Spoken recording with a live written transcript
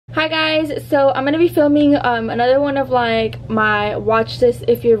Hi guys, so I'm gonna be filming another one of like my watch this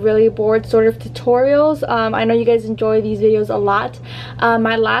if you're really bored sort of tutorials. I know you guys enjoy these videos a lot.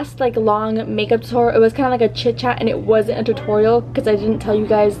 My last like long makeup tutorial, it was kind of like a chit chat and it wasn't a tutorial because I didn't tell you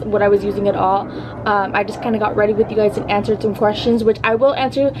guys what I was using at all. I just kind of got ready with you guys and answered some questions, which I will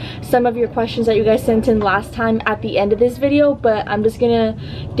answer some of your questions that you guys sent in last time at the end of this video, but I'm just gonna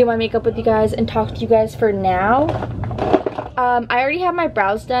do my makeup with you guys and talk to you guys for now. I already have my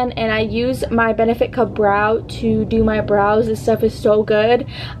brows done and I use my Benefit Cup Brow to do my brows. This stuff is so good.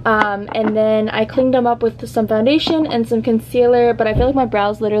 And then I cleaned them up with some foundation and some concealer, but I feel like my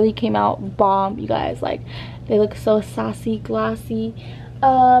brows literally came out bomb, you guys. Like, they look so sassy, glossy.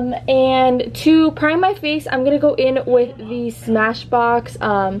 And to prime my face, I'm gonna go in with the Smashbox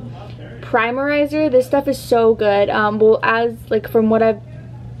primerizer. This stuff is so good. Well, as like from what I've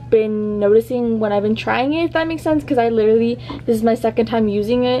been noticing when I've been trying it, if that makes sense, because I literally, this is my second time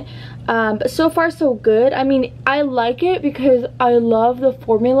using it, but so far so good. I mean, I like it because I love the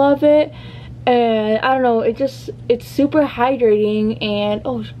formula of it, and I don't know, it's super hydrating. And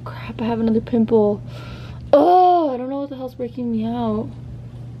oh crap, I have another pimple. Oh, I don't know what the hell's breaking me out.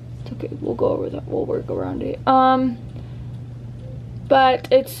 It's okay, we'll go over that, we'll work around it. But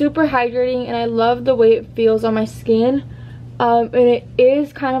it's super hydrating and I love the way it feels on my skin. And it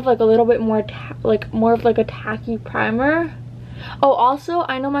is kind of like a little bit more more of like a tacky primer. Oh, also,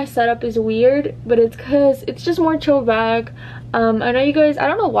 I know my setup is weird, but it's because it's just more chill bag. I know you guys, I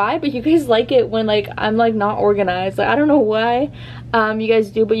don't know why, but you guys like it when like I'm like not organized. Like, I don't know why you guys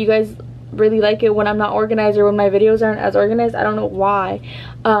do, but you guys really like it when I'm not organized or when my videos aren't as organized. I don't know why.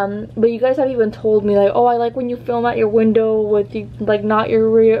 But you guys have even told me like, oh, I like when you film at your window with the, like not your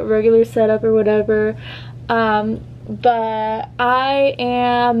regular setup or whatever. But I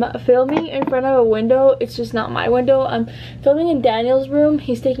am filming in front of a window. It's just not my window. I'm filming in Daniel's room.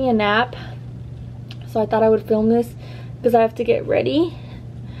 He's taking a nap, so I thought I would film this because I have to get ready.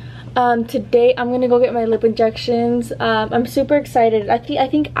 Today I'm gonna go get my lip injections. I'm super excited. I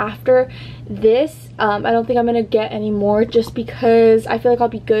think after this I don't think I'm gonna get any more, just because I feel like I'll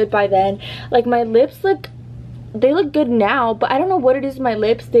be good by then. Like, my lips they look good now, but I don't know what it is with my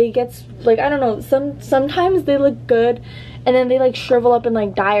lips. They get like, I don't know, sometimes they look good and then they like shrivel up and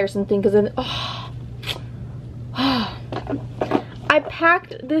like die or something, because then I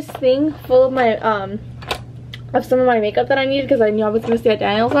packed this thing full of my of some of my makeup that I needed because I knew I was gonna stay at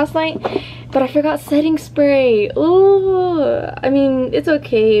Daniel's last night, but I forgot setting spray. Ooh, I mean, it's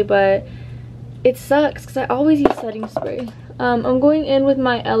okay, but it sucks because I always use setting spray. I'm going in with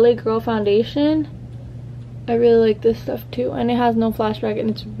my LA Girl foundation. I really like this stuff too, and it has no flashback and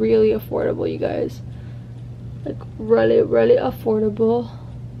it's really affordable, you guys. Like, really affordable.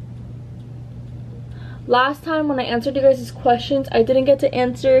 Last time when I answered you guys' questions, I didn't get to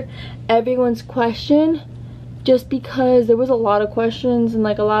answer everyone's question just because there was a lot of questions and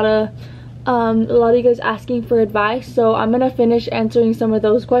like a lot of you guys asking for advice. So I'm gonna finish answering some of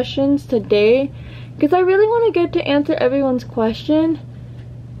those questions today because I really want to get to answer everyone's question.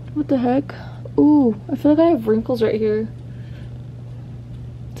 What the heck? Ooh, I feel like I have wrinkles right here.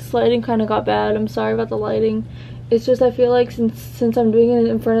 This lighting kind of got bad. I'm sorry about the lighting. It's just, I feel like since I'm doing it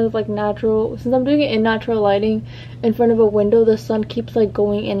in front of like since I'm doing it in natural lighting in front of a window, the sun keeps like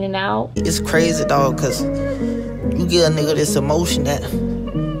going in and out. It's crazy, dog, because you give a nigga this emotion that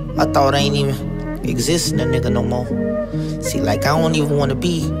I thought ain't even exist in a nigga no more. See, like, I don't even want to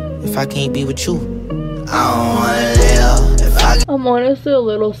be if I can't be with you. I don't want to live. I'm honestly a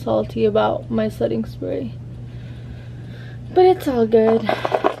little salty about my setting spray, but it's all good.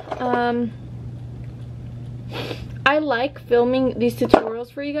 I like filming these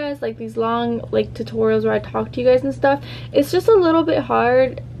tutorials for you guys, like these long like tutorials where I talk to you guys and stuff. It's just a little bit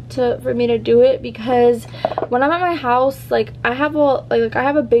hard for me to do it because when I'm at my house, like I have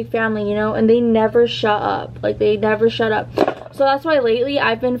a big family, you know, and they never shut up. Like, they never shut up. So that's why lately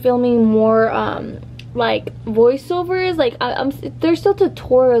I've been filming more like voiceovers. Like, there's still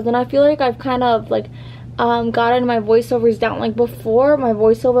tutorials, and I feel like I've kind of like gotten my voiceovers down. Like, before, my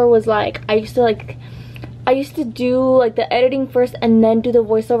voiceover was like, I used to do like the editing first and then do the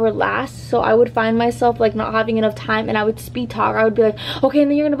voiceover last. So I would find myself like not having enough time and I would speed talk. I would be like, okay,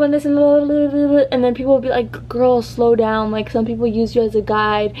 and then you're gonna blend this and blah, blah, blah, blah. And then people would be like, girl, slow down. Like, some people use you as a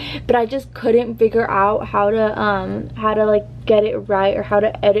guide, but I just couldn't figure out how to like get it right, or how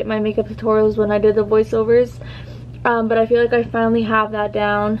to edit my makeup tutorials when I did the voiceovers. But I feel like I finally have that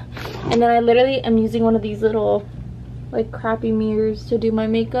down. And then I literally am using one of these little like crappy mirrors to do my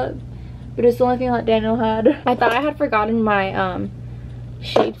makeup. But it's the only thing that Daniel had. I thought I had forgotten my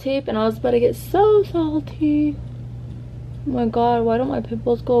shape tape and I was about to get so salty. Oh my god, why don't my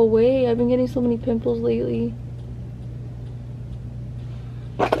pimples go away? I've been getting so many pimples lately.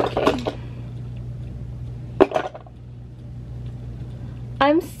 Okay.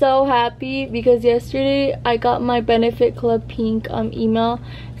 I'm so happy because yesterday I got my Benefit Club Pink email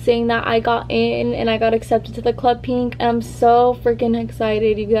saying that I got in and I got accepted to the Club Pink, and I'm so freaking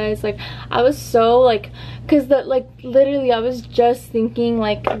excited, you guys. Like, I was so like, because literally I was just thinking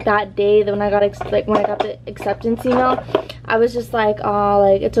like that day that when I got the acceptance email, I was just like, oh,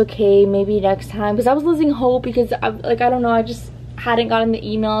 like it's okay, maybe next time, because I was losing hope because I don't know, I just hadn't gotten the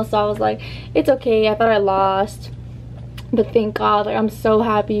email, so I was like, it's okay, I thought I lost. But thank God, like I'm so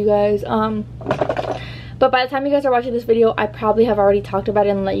happy, you guys. But by the time you guys are watching this video, I probably have already talked about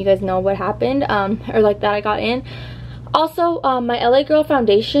it and let you guys know what happened, or like that I got in. Also, my LA Girl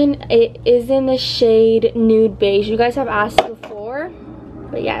foundation, it is in the shade Nude Beige. You guys have asked before,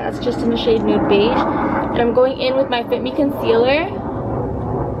 but yeah, that's just in the shade Nude Beige. And I'm going in with my Fit Me concealer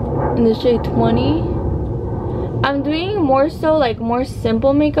in the shade 20. I'm doing more so like more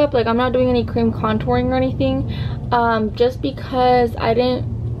simple makeup, like I'm not doing any cream contouring or anything, just because I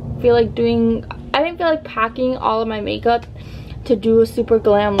didn't feel like packing all of my makeup to do a super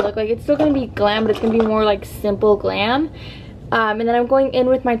glam look. Like, it's still gonna be glam, but it's gonna be more like simple glam. And then I'm going in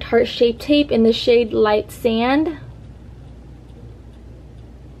with my Tarte Shape Tape in the shade Light Sand.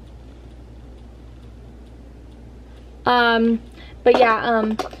 But yeah,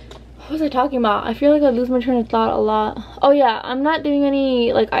 what was I talking about? I feel like I lose my train of thought a lot. Oh yeah, I'm not doing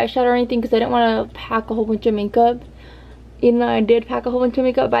any like eyeshadow or anything because I didn't want to pack a whole bunch of makeup. Even though I did pack a whole bunch of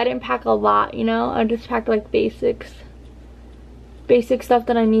makeup, but I didn't pack a lot, you know? I just packed like basic stuff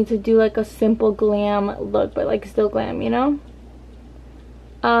that I need to do like a simple glam look, but like still glam, you know?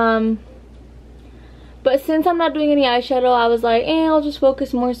 But since I'm not doing any eyeshadow, I was like, I'll just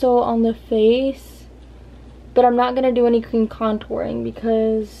focus more so on the face. But I'm not gonna do any cream contouring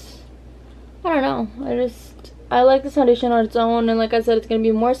because I don't know, I like this foundation on its own, and like I said, it's gonna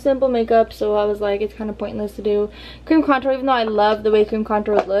be more simple makeup, so I was like, it's kind of pointless to do cream contour, even though I love the way cream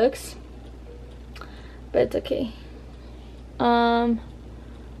contour looks. But it's okay. I'm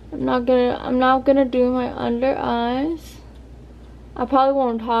not gonna do my under eyes. I probably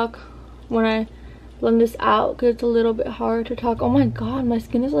won't talk when I blend this out because it's a little bit hard to talk. Oh my god, my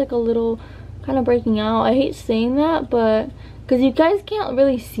skin is like a little kind of breaking out. I hate saying that, but because you guys can't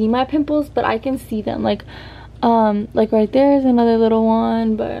really see my pimples, but I can see them. Like right there is another little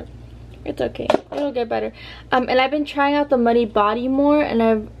one, but it's okay, it'll get better. And I've been trying out the Muddy Body more, and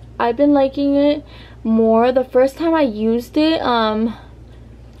I've been liking it more. The first time I used it,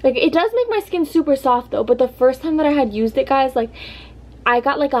 like it does make my skin super soft though, but the first time that I had used it, guys, like I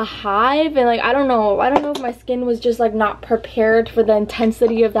got like a hive, and like I don't know if my skin was just like not prepared for the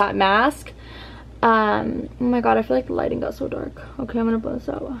intensity of that mask. Oh my god, I feel like the lighting got so dark. Okay, I'm gonna blend this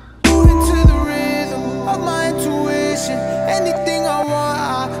out. Into the rhythm of my intuition, anything I want,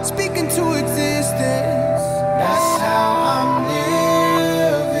 I speak into existence. That's how I'm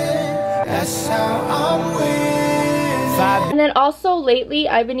living, that's how I'm winning. And then also lately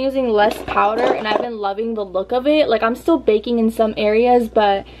I've been using less powder, and I've been loving the look of it. Like, I'm still baking in some areas,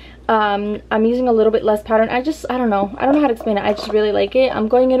 but I'm using a little bit less powder, and I don't know how to explain it. I just really like it. I'm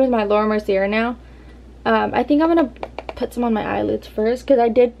going in with my Laura Mercier now. I think I'm gonna put some on my eyelids first, because I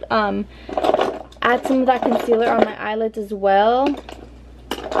did add some of that concealer on my eyelids as well.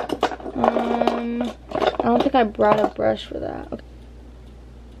 I don't think I brought a brush for that. Okay.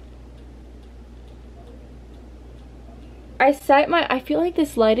 I feel like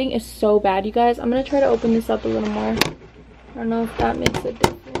this lighting is so bad, you guys. I'm gonna try to open this up a little more. I don't know if that makes a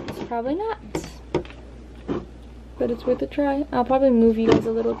difference. Probably not, but it's worth a try. I'll probably move you guys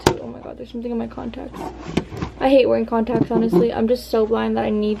a little too. Oh my god, there's something in my contacts. I hate wearing contacts, honestly. I'm just so blind that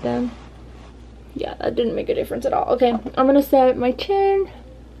I need them. Yeah, that didn't make a difference at all. Okay, I'm gonna set my chin,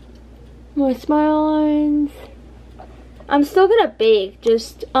 my smile lines. I'm still gonna bake,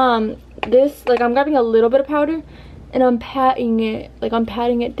 just this, like, I'm grabbing a little bit of powder and I'm patting it, like I'm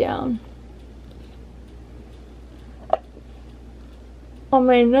patting it down on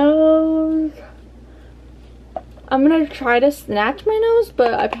my nose. I'm gonna try to snatch my nose,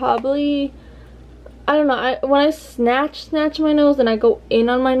 but I don't know, when I snatch my nose and I go in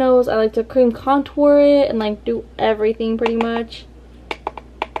on my nose, I like to cream contour it and like do everything pretty much.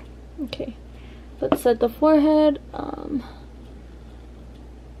 Okay, let's set the forehead.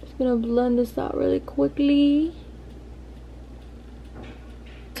 Just gonna blend this out really quickly.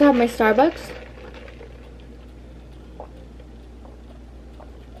 So I have my Starbucks.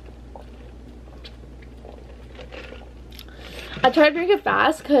 I try to drink it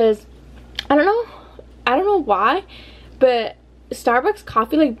fast because I don't know why, but Starbucks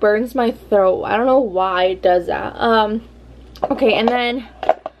coffee like burns my throat. I don't know why it does that. Okay, and then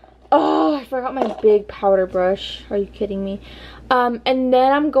oh, I forgot my big powder brush. Are you kidding me? And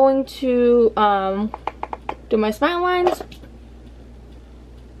then I'm going to do my smile lines.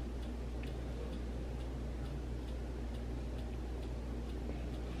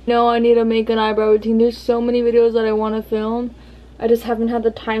 No, I need to make an eyebrow routine. There's so many videos that I want to film. I just haven't had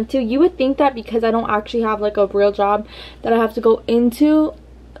the time to. You would think that because I don't actually have like a real job that I have to go into,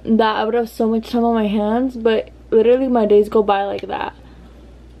 that I would have so much time on my hands, but literally my days go by like that.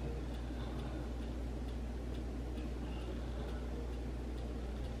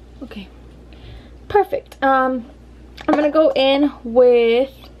 Okay, perfect. I'm gonna go in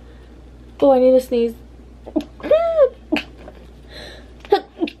with, oh, I need to sneeze.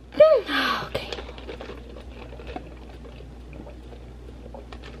 Okay.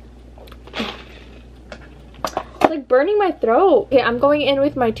 It's like burning my throat. Okay, I'm going in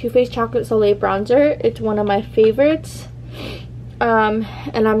with my Too Faced Chocolate Soleil bronzer. It's one of my favorites.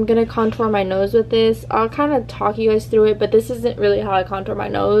 And I'm gonna contour my nose with this. I'll kind of talk you guys through it, but this isn't really how I contour my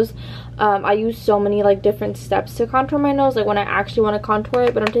nose. I use so many like different steps to contour my nose, like when I actually want to contour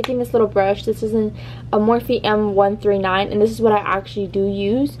it. But I'm taking this little brush. This is a Morphe M139, and this is what I actually do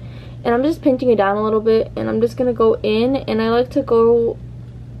use. And I'm just pinching it down a little bit, and I'm just gonna go in, and I like to go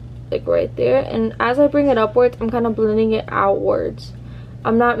like right there, and as I bring it upwards, I'm kind of blending it outwards.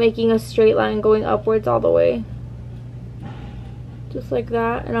 I'm not making a straight line going upwards all the way. Just like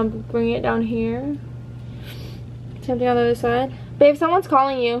that, and I'm bringing it down here. Same thing on the other side. Babe, someone's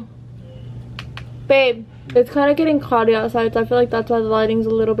calling you. Babe, it's kind of getting cloudy outside, so I feel like that's why the lighting's a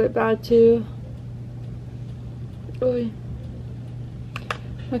little bit bad too. Oy.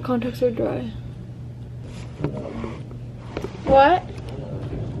 My contacts are dry. What?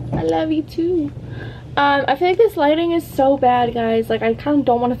 I love you too. I feel like this lighting is so bad, guys. Like, I kind of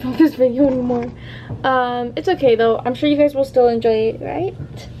don't want to film this video anymore. It's okay though. I'm sure you guys will still enjoy it, right?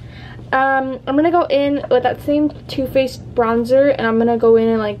 I'm gonna go in with that same Too Faced bronzer, and I'm gonna go in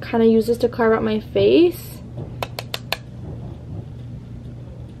and like kind of use this to carve out my face.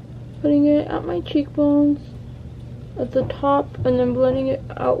 Putting it at my cheekbones, at the top, and then blending it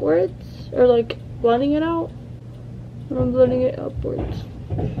outwards, or like blending it out, and I'm blending it upwards.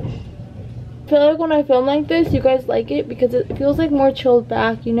 I feel like when I film like this, you guys like it because it feels like more chilled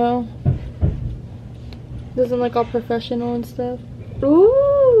back, you know? Doesn't like all professional and stuff.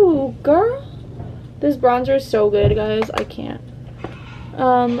 Ooh, girl. This bronzer is so good, guys. I can't.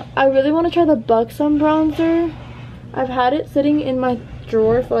 I really want to try the Buxom bronzer. I've had it sitting in my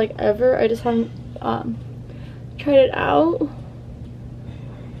drawer for like ever. I just haven't tried it out.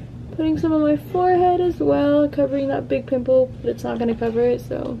 Putting some on my forehead as well, covering that big pimple, but it's not going to cover it,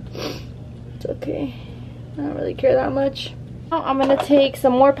 so it's okay. I don't really care that much. Now I'm gonna take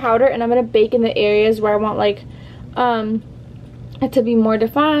some more powder, and I'm gonna bake in the areas where I want like it to be more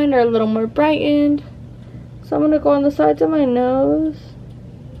defined or a little more brightened. So I'm gonna go on the sides of my nose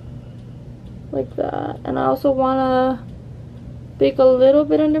like that, and I also wanna bake a little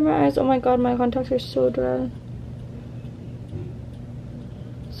bit under my eyes. Oh my god, my contacts are so dry.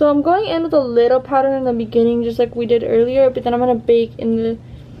 So I'm going in with a little powder in the beginning, just like we did earlier, but then I'm gonna bake in the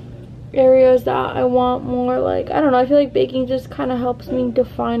areas that I want more, like, I don't know, I feel like baking just kind of helps me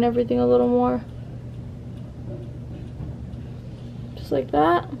define everything a little more. Just like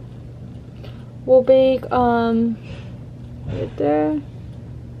that. We'll bake right there,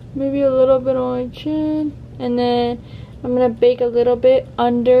 maybe a little bit on my chin, and then I'm gonna bake a little bit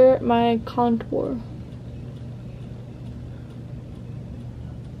under my contour.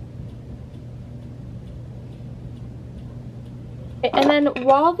 And then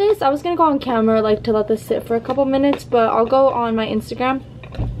while this, I was gonna go on camera like to let this sit for a couple minutes, but I'll go on my Instagram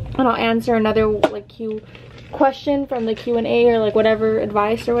and I'll answer another like question from the Q&A or like whatever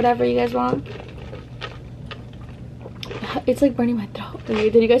advice or whatever you guys want. It's like burning my throat.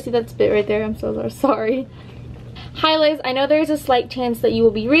 Did you guys see that spit right there? I'm so sorry. Hi Liz, I know there's a slight chance that you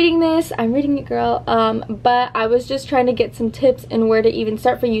will be reading this. I'm reading it, girl. But I was just trying to get some tips in where to even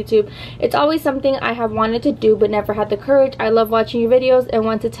start for YouTube. It's always something I have wanted to do but never had the courage. I love watching your videos and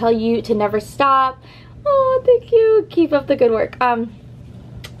want to tell you to never stop. Oh, thank you. Keep up the good work.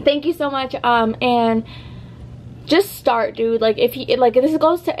 Thank you so much. And just start, dude. Like, if you like, this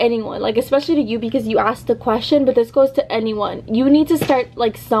goes to anyone, like especially to you because you asked the question, but this goes to anyone. You need to start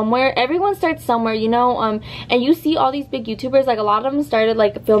like somewhere. Everyone starts somewhere, you know. And you see all these big YouTubers, like a lot of them started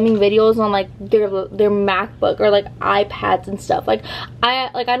like filming videos on like their MacBook or like iPads and stuff. Like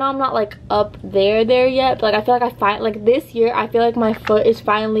I know I'm not like up there yet, but like I feel like I find like this year I feel like my foot is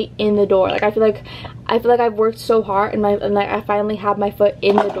finally in the door. Like I feel like I feel like I've worked so hard and like I finally have my foot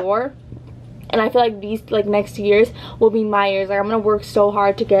in the door. And I feel like these like next 2 years will be my years. Like I'm gonna work so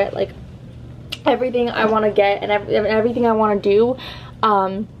hard to get like everything I want to get and everything I want to do.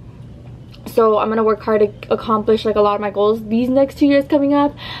 So I'm gonna work hard to accomplish like a lot of my goals these next 2 years coming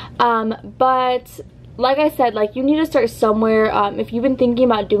up. But like I said, like you need to start somewhere. If you've been thinking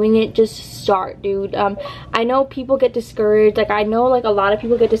about doing it, just start, dude. I know people get discouraged. Like I know like a lot of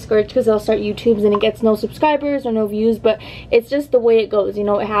people get discouraged because they'll start YouTubes and it gets no subscribers or no views, but it's just the way it goes, you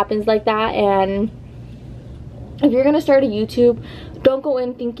know. It happens like that. And if you're gonna start a YouTube, don't go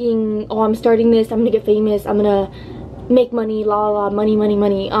in thinking, oh, I'm starting this, I'm gonna get famous, I'm gonna make money, la la,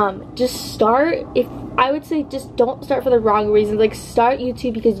 money. Just start. If I would say, just don't start for the wrong reasons. Like start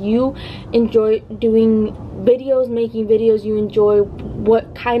YouTube because you enjoy doing videos, making videos, you enjoy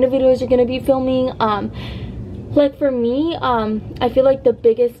what kind of videos you're gonna be filming. Like for me, I feel like the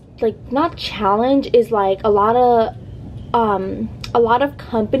biggest, like, not challenge, is like a lot of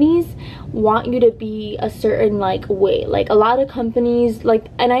companies want you to be a certain like way. Like a lot of companies, like,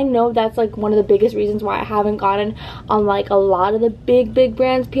 and I know that's like one of the biggest reasons why I haven't gotten on like a lot of the big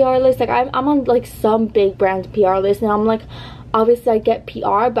brands PR lists. Like I'm on like some big brands PR lists, and I'm like, obviously I get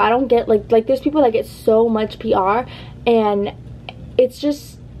PR, but I don't get like there's people that get so much PR, and it's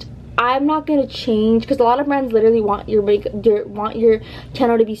just, I'm not gonna change, because a lot of brands literally want your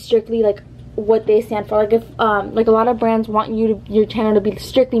channel to be strictly like what they stand for. Like if like a lot of brands want your channel to be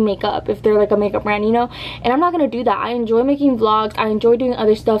strictly makeup if they're like a makeup brand, you know. And I'm not gonna do that. I enjoy making vlogs, I enjoy doing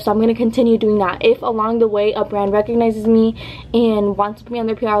other stuff, so I'm gonna continue doing that. If along the way a brand recognizes me and wants to put me on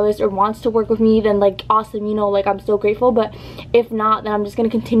their PR list or wants to work with me, then like awesome, you know, like I'm so grateful. But if not, then I'm just gonna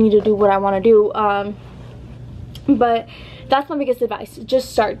continue to do what I want to do. But that's my biggest advice.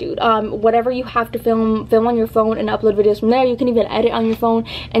 Just start, dude. Whatever you have to film on your phone and upload videos from there. You can even edit on your phone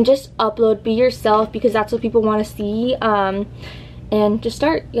and just upload. Be yourself, because that's what people want to see. And just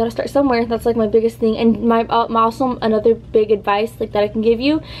start. You gotta start somewhere. That's like my biggest thing. And my also another big advice like that I can give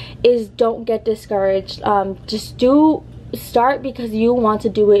you is don't get discouraged. Just start because you want to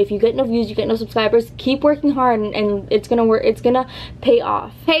do it. If you get no views, you get no subscribers, keep working hard, and it's gonna work. It's gonna pay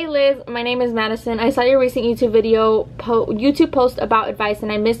off. Hey Liz, my name is Madison. I saw your recent YouTube post about advice, and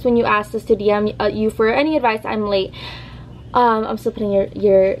I missed when you asked us to DM you for any advice. I'm late. I'm still putting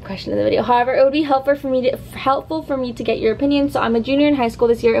your question in the video. However, it would be helpful for me to get your opinion. So I'm a junior in high school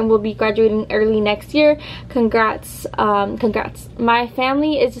this year and will be graduating early next year. Congrats. My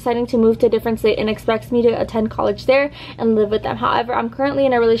family is deciding to move to a different state and expects me to attend college there and live with them. However, I'm currently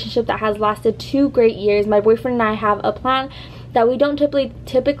in a relationship that has lasted 2 great years. My boyfriend and I have a plan that we don't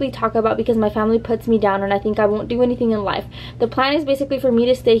typically talk about because my family puts me down and I think I won't do anything in life. The plan is basically for me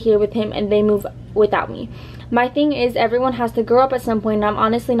to stay here with him and they move without me. My thing is, everyone has to grow up at some point, and I'm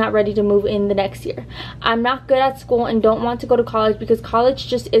honestly not ready to move in the next year. I'm not good at school and don't want to go to college because college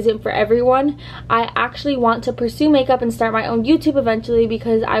just isn't for everyone. I actually want to pursue makeup and start my own YouTube eventually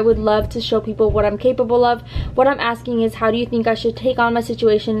because I would love to show people what I'm capable of. What I'm asking is, how do you think I should take on my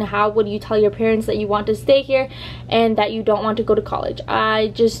situation? How would you tell your parents that you want to stay here and that you don't want to go to college? I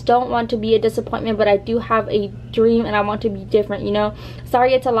just don't want to be a disappointment, but I do have a dream and I want to be different, you know.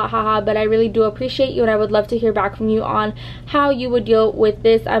 Sorry it's a lot, haha, but I really do appreciate you and I would love to hear back from you on how you would deal with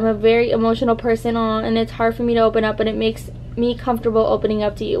this. I'm a very emotional person and it's hard for me to open up, and it makes me comfortable opening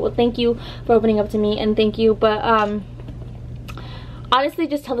up to you. Well, thank you for opening up to me, and thank you, but honestly,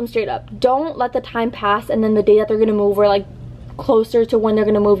 just tell them straight up. Don't let the time pass and then the day that they're gonna move, or like closer to when they're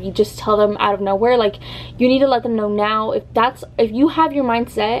gonna move, you just tell them out of nowhere. Like, you need to let them know now. If you have your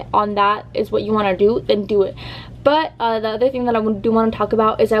mindset on that is what you want to do, then do it. But the other thing that I do want to talk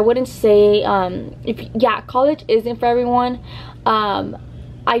about is, I wouldn't say college isn't for everyone.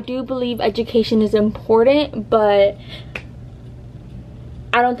 I do believe education is important, but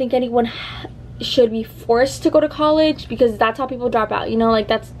I don't think anyone should be forced to go to college, because that's how people drop out, you know. Like,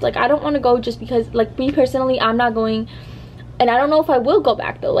 that's like, I don't want to go just because, like, me personally, I'm not going. And I don't know if I will go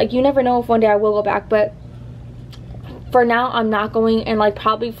back though. Like, you never know if one day I will go back, but for now I'm not going, and like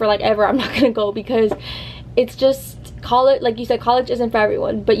probably for like ever I'm not gonna go, because it's just college. Like you said, college isn't for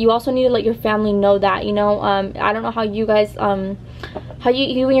everyone, but you also need to let your family know that, you know. I don't know how you guys how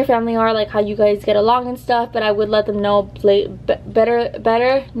you and your family are, like how you guys get along and stuff, but I would let them know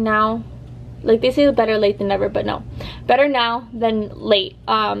better now. Like they say, better late than never, but no, better now than late.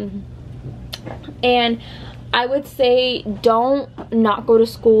 And I would say, don't not go to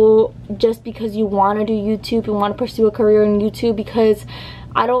school just because you want to do YouTube and want to pursue a career in YouTube, because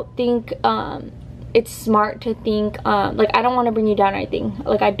I don't think it's smart to think like, I don't want to bring you down or anything.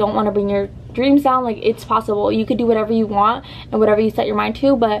 Like, I don't want to bring your dreams down. Like, it's possible. You could do whatever you want and whatever you set your mind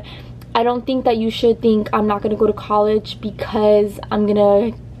to, but I don't think that you should think I'm not gonna go to college because I'm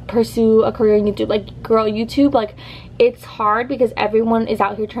gonna pursue a career in YouTube. Like, girl, YouTube, like, it's hard because everyone is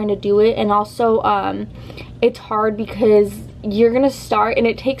out here trying to do it, and also it's hard because you're gonna start and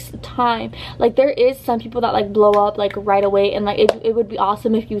it takes time. Like, there is some people that like blow up like right away, and like it would be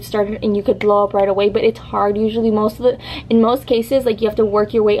awesome if you started and you could blow up right away, but it's hard usually. In most cases, like, you have to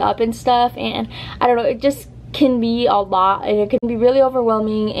work your way up and stuff, and I don't know, it just can be a lot and it can be really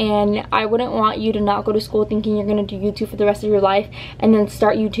overwhelming. And I wouldn't want you to not go to school thinking you're gonna do YouTube for the rest of your life and then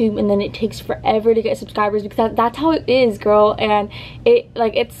start YouTube and then it takes forever to get subscribers, because that's how it is, girl. And it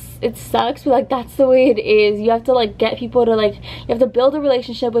sucks, but like, that's the way it is. You have to like get people to, like, you have to build a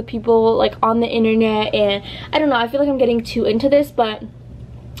relationship with people like on the internet. And I don't know, I feel like I'm getting too into this, but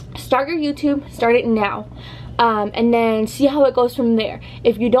start your YouTube, start it now. And then see how it goes from there.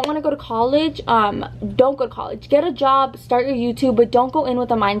 If you don't want to go to college, don't go to college. Get a job, start your YouTube, but don't go in with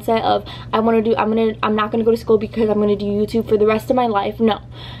the mindset of I'm not gonna go to school because I'm gonna do YouTube for the rest of my life. No.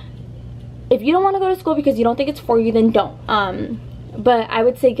 If you don't want to go to school because you don't think it's for you, then don't. But I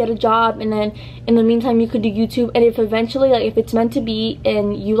would say get a job, and then in the meantime you could do YouTube. And if eventually, like, if it's meant to be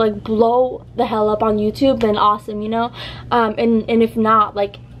and you like blow the hell up on YouTube, then awesome, you know. And if not,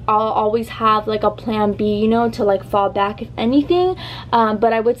 like, I'll always have like a plan B, you know, to like fall back if anything.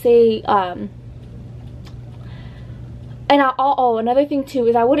 But I would say another thing too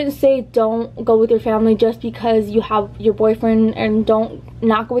is I wouldn't say don't go with your family just because you have your boyfriend, and don't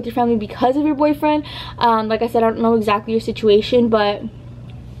not go with your family because of your boyfriend. Like I said, I don't know exactly your situation, but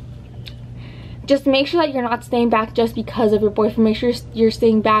just make sure that you're not staying back just because of your boyfriend. Make sure you're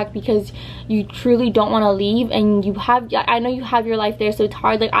staying back because you truly don't want to leave, and I know you have your life there, so it's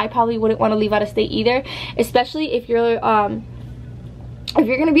hard. Like, I probably wouldn't want to leave out of state either, especially if you're gonna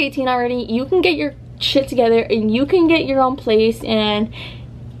be 18 already. You can get your shit together and you can get your own place, and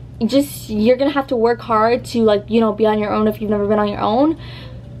you're gonna have to work hard to, like, you know, be on your own if you've never been on your own.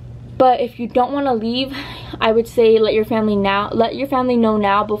 But if you don't want to leave, I would say let your family know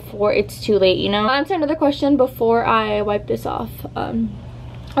now before it's too late, you know. I'll answer another question before I wipe this off,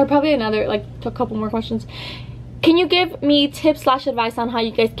 or probably another, like, a couple more questions. Can you give me tips/advice on how you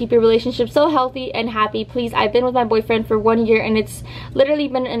guys keep your relationship so healthy and happy, please? I've been with my boyfriend for 1 year and it's literally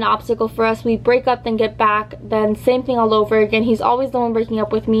been an obstacle for us. We break up, then get back, then same thing all over again. He's always the one breaking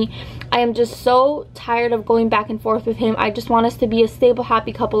up with me. I am just so tired of going back and forth with him. I just want us to be a stable,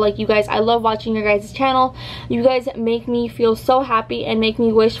 happy couple like you guys. I love watching your guys' channel. You guys make me feel so happy and make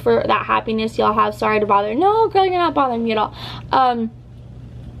me wish for that happiness y'all have. Sorry to bother. No, girl, you're not bothering me at all.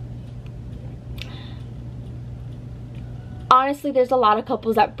 Honestly, there's a lot of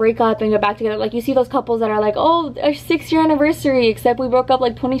couples that break up and get back together. Like, you see those couples that are like, oh, our 6-year anniversary, except we broke up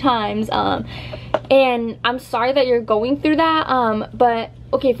like 20 times. And I'm sorry that you're going through that. But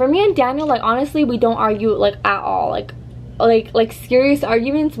okay, for me and Daniel, like, honestly, we don't argue like at all. Like serious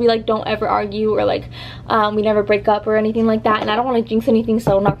arguments, we like don't ever argue, or like we never break up or anything like that. And I don't want to jinx anything,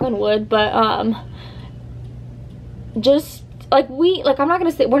 so knock on wood, but just like I'm not gonna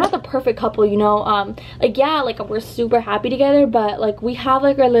say we're not the perfect couple, you know. Like, yeah, like, we're super happy together, but like we have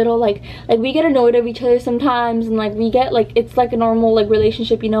like our little like we get annoyed of each other sometimes, and like we get like, it's like a normal like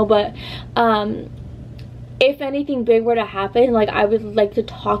relationship, you know. But if anything big were to happen, like, I would like to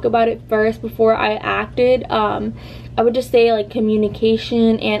talk about it first before I acted. I would just say like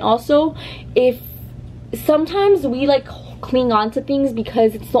communication, and also if sometimes we like cling on to things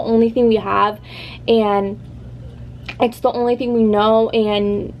because it's the only thing we have and it's the only thing we know,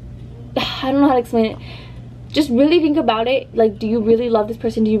 and I don't know how to explain it. Just really think about it. Like, do you really love this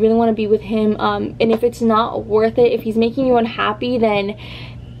person? Do you really want to be with him? And if it's not worth it, if he's making you unhappy, then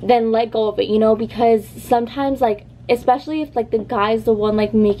let go of it, you know. Because sometimes, like, especially if like the guy's the one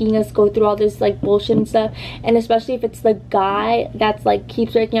like making us go through all this like bullshit and stuff, and especially if it's the guy that's like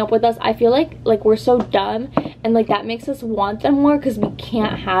keeps breaking up with us, I feel like we're so dumb, and like that makes us want them more because we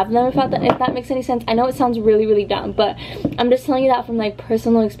can't have them, if that makes any sense. I know it sounds really, really dumb, but I'm just telling you that from like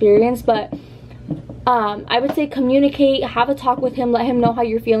personal experience. But I would say communicate, have a talk with him, let him know how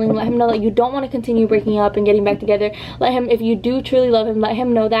you're feeling, let him know that you don't want to continue breaking up and getting back together. Let him, if you do truly love him, let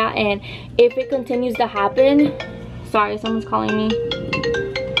him know that. And if it continues to happen, sorry, someone's calling me.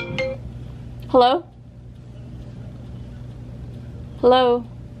 Hello? Hello?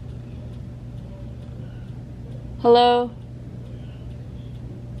 Hello?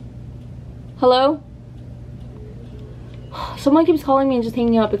 Hello? Someone keeps calling me and just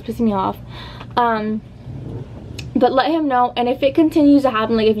hanging up. It's pissing me off. But let him know. And if it continues to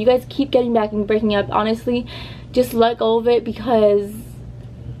happen, like if you guys keep getting back and breaking up, honestly, just let go of it, because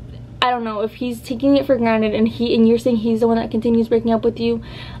I don't know, if he's taking it for granted and you're saying he's the one that continues breaking up with you,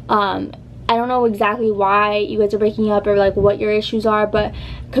 I don't know exactly why you guys are breaking up or like what your issues are, but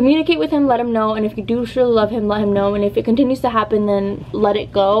communicate with him, let him know, and if you do truly love him, let him know, and if it continues to happen, then let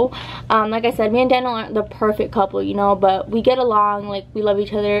it go. Like I said, me and Daniel aren't the perfect couple, you know, but we get along, like we love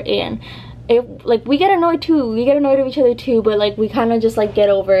each other, and like we get annoyed too, we get annoyed of each other too, but like we kind of just like get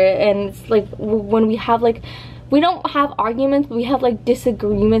over it. And it's like when we have like, we don't have arguments, but we have like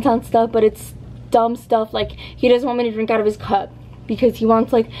disagreements on stuff, but it's dumb stuff, like he doesn't want me to drink out of his cup because he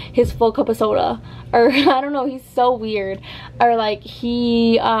wants like his full cup of soda, or I don't know, he's so weird. Or like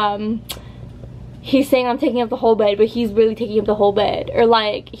he's saying I'm taking up the whole bed, but he's really taking up the whole bed. Or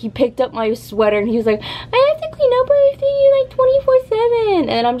like he picked up my sweater and he was like, I have to clean up everything you like 24/7,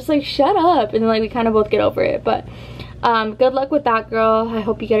 and I'm just like, shut up. And then like we kind of both get over it. But good luck with that, girl. I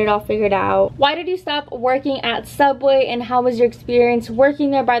hope you get it all figured out. Why did you stop working at Subway, and how was your experience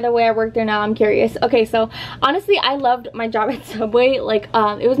working there? By the way, I work there now, I'm curious. Okay, so honestly, I loved my job at Subway. Like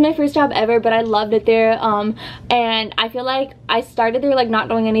it was my first job ever, but I loved it there. And I feel like I started there like not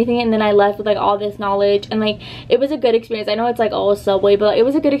knowing anything, and then I left with like all this knowledge, and like it was a good experience. I know it's like, oh, Subway, but it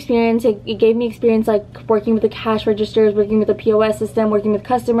was a good experience. It gave me experience like working with the cash registers, working with the POS system, working with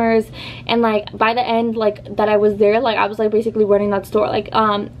customers, and like by the end like that I was there, like I was like basically running that store. Like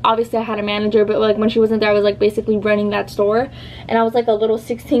obviously I had a manager, but like when she wasn't there, I was like basically running that store, and I was like a little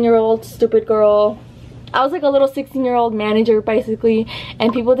 16-year-old stupid girl. I was like a little 16-year-old manager basically,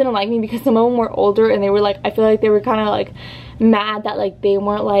 and people didn't like me because some of them were older, and they were like, I feel like they were kind of like mad that like they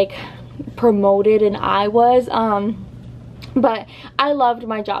weren't like promoted and I was. But I loved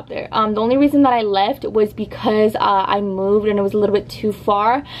my job there. The only reason that I left was because I moved and it was a little bit too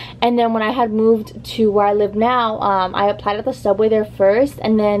far. And then when I had moved to where I live now, I applied at the Subway there first,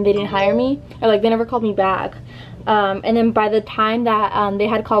 and then they didn't hire me, or like they never called me back. And then by the time that they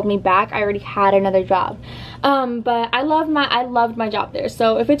had called me back, I already had another job. But I loved my job there.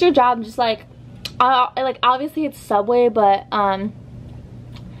 So if it's your job, just like obviously it's Subway, but I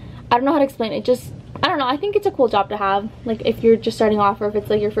don't know how to explain it. Just, I don't know, I think it's a cool job to have, like if you're just starting off, or if it's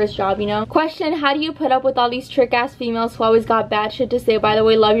like your first job, you know. Question: how do you put up with all these trick ass females who always got bad shit to say? By the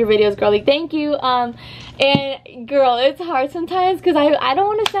way, love your videos, girly. Thank you. And girl, it's hard sometimes because I don't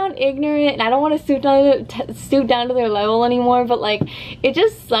want to sound ignorant, and I don't want to stoop down to their level anymore, but like it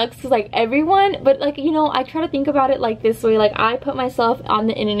just sucks because like everyone, but like, you know, I try to think about it like this way, like I put myself on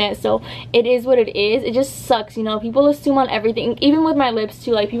the internet, so it is what it is. It just sucks, you know, people assume on everything, even with my lips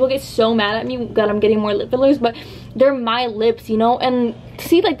too. Like people get so mad at me that I'm getting more lip fillers, but they're my lips, you know. And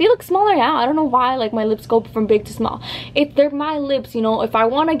see, like they look smaller now. I don't know why like my lips go from big to small. They're my lips, you know. If I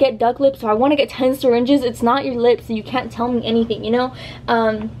want to get duck lips, if I want to get 10 syringes, it's not your lips, so you can't tell me anything, you know.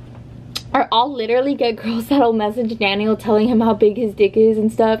 Or I'll literally get girls that'll message Daniel telling him how big his dick is and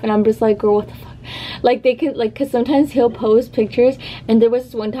stuff, and I'm just like, girl, what the fuck? Like they could, like, because sometimes he'll post pictures, and there was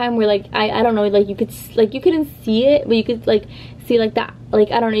this one time where like I don't know, like you could, like you couldn't see it, but you could like see like that,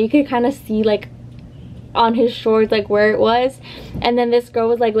 like I don't know, you could kind of see like on his shorts like where it was. And then this girl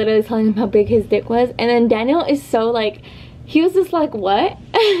was like literally telling him how big his dick was, and then Daniel is so like, he was just like, what?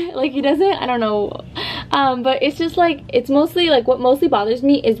 Like he doesn't, I don't know. But it's just like, it's mostly like, what mostly bothers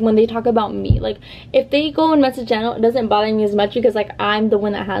me is when they talk about me. Like if they go and message Daniel, it doesn't bother me as much because like I'm the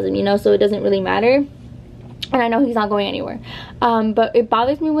one that has him, you know, so it doesn't really matter. And I know he's not going anywhere. But it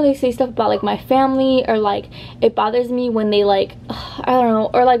bothers me when they say stuff about like my family, or like it bothers me when they like, I don't know,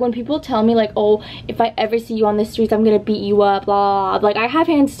 or like when people tell me like, oh, if I ever see you on the streets, I'm gonna beat you up, blah, blah. Like I have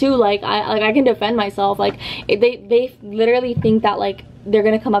hands too, like I can defend myself. Like they literally think that like they're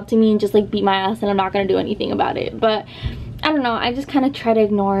gonna come up to me and just like beat my ass, and I'm not gonna do anything about it. But I don't know, I just kind of try to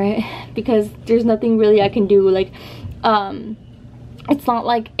ignore it because there's nothing really I can do. Like it's not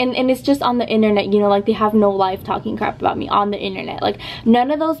like, and it's just on the internet, you know, like they have no life talking crap about me on the internet. Like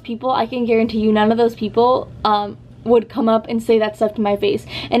none of those people, I can guarantee you, none of those people would come up and say that stuff to my face.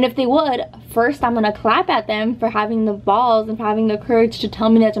 And if they would, first I'm gonna clap at them for having the balls and for having the courage to tell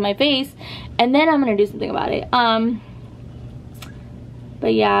me that to my face, and then I'm gonna do something about it.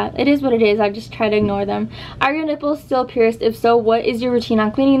 But yeah, it is what it is. I just try to ignore them. Are your nipples still pierced? If so, what is your routine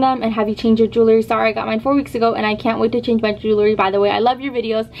on cleaning them? And have you changed your jewelry? Sorry, I got mine 4 weeks ago and I can't wait to change my jewelry. By the way, I love your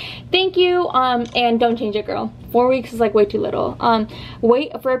videos. Thank you. And don't change it, girl. 4 weeks is like way too little.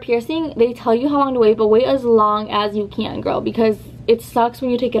 Wait for a piercing. They tell you how long to wait, but wait as long as you can, girl, because it sucks when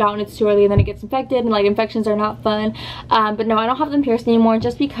you take it out and it's too early and then it gets infected, and like infections are not fun. But no, I don't have them pierced anymore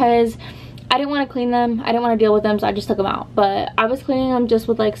just because I didn't want to clean them. I didn't want to deal with them, so I just took them out. But I was cleaning them just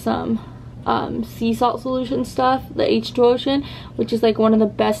with like some sea salt solution stuff, the H2O, which is like one of the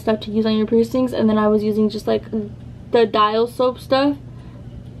best stuff to use on your piercings. And then I was using just like the dial soap stuff.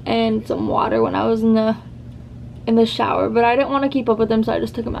 and some water when I was in the shower, but I didn't want to keep up with them, so I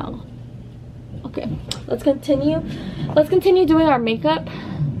just took them out. Okay, let's continue doing our makeup,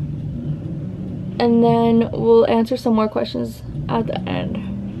 and then we'll answer some more questions at the end.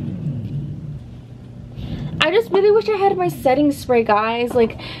 I just really wish I had my setting spray, guys.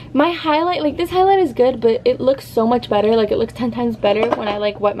 Like, my highlight, like, this highlight is good, but it looks so much better. Like, it looks 10 times better when I,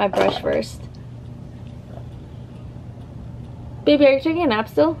 like, wet my brush first. Baby, are you taking a nap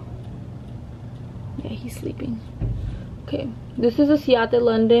still? Yeah, he's sleeping. Okay, this is a Ciate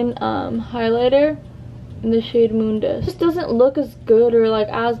London highlighter in the shade Moon Dust. It just doesn't look as good or, like,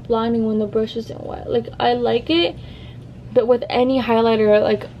 as blinding when the brush isn't wet. Like, I like it, but with any highlighter,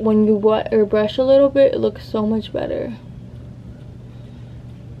 like, when you wet your brush a little bit, it looks so much better.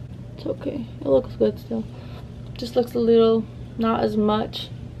 It's okay. It looks good still. Just looks a little, not as much.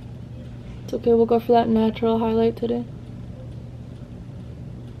 It's okay. We'll go for that natural highlight today.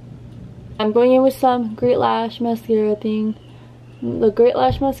 I'm going in with some Great Lash mascara thing. The Great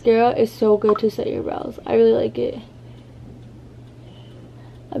Lash mascara is so good to set your brows. I really like it.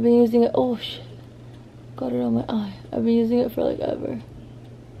 I've been using it. Oh, shit. Got it on my eye. I've been using it for like ever.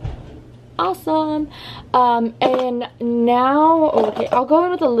 Awesome. And now, okay, I'll go in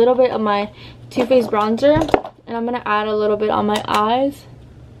with a little bit of my Too Faced bronzer, and I'm gonna add a little bit on my eyes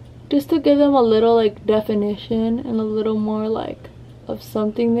just to give them a little like definition and a little more like of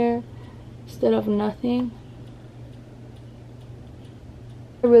something there instead of nothing.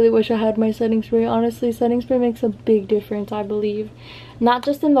 I really wish I had my setting spray. Honestly, setting spray makes a big difference, I believe. Not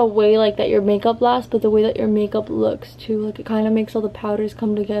just in the way like that your makeup lasts, but the way that your makeup looks too. Like, it kind of makes all the powders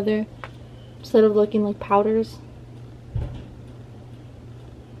come together instead of looking like powders.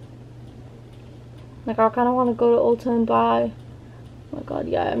 Like, I kind of want to go to Ulta and buy. Oh my god,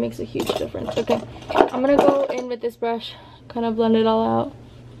 yeah, it makes a huge difference. Okay, I'm gonna go in with this brush, kind of blend it all out.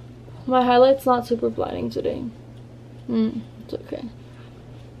 My highlight's not super blinding today. It's okay.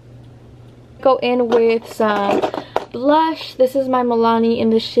 Go in with some blush. This is my Milani in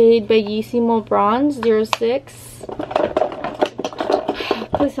the shade Bellissimo Bronze 06.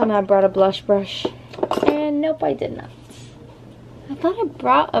 Please tell me I brought a blush brush. And nope, I did not. I thought I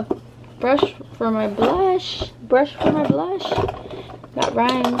brought a brush for my blush. Brush for my blush. That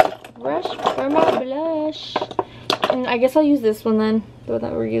rhymes. Brush for my blush. And I guess I'll use this one then, the one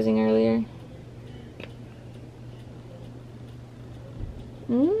that we were using earlier.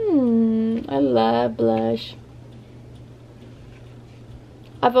 I love blush.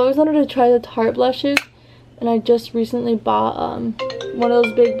 I've always wanted to try the Tarte blushes, and I just recently bought one of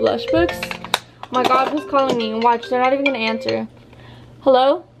those big blush books. Oh my god, who's calling me? Watch, they're not even gonna answer.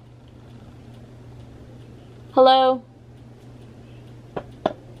 Hello? Hello?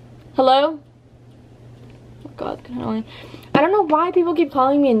 Hello? Oh god, kind of annoying. I don't know why people keep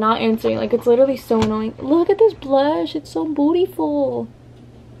calling me and not answering. Like, it's literally so annoying. Look at this blush. It's so beautiful.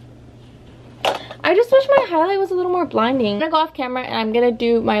 I just wish my highlight was a little more blinding. I'm gonna go off camera and I'm gonna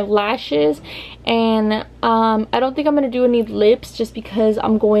do my lashes, and I don't think I'm gonna do any lips just because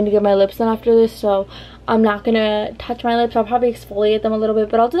I'm going to get my lips done after this, so I'm not gonna touch my lips. I'll probably exfoliate them a little bit,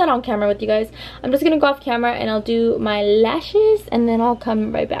 but I'll do that on camera with you guys. I'm just gonna go off camera and I'll do my lashes, and then I'll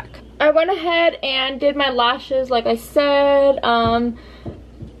come right back. I went ahead and did my lashes like I said, and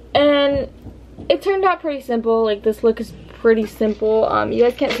it turned out pretty simple. Like, this look is pretty simple. You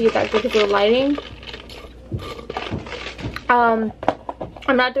guys can't see it that good because of the lighting. I'm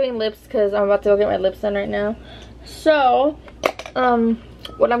not doing lips because I'm about to go get my lips done right now. So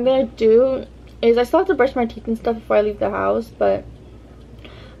what I'm gonna do is, I still have to brush my teeth and stuff before I leave the house, but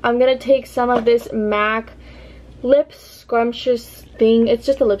I'm gonna take some of this MAC lip scrumptious thing. It's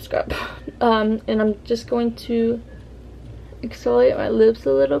just a lip scrub, and I'm just going to exfoliate my lips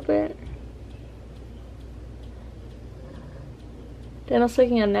a little bit. Daniel's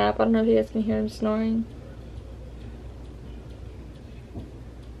taking a nap. I don't know if you guys can hear him snoring.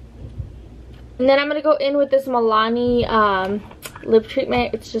 And then I'm going to go in with this Milani lip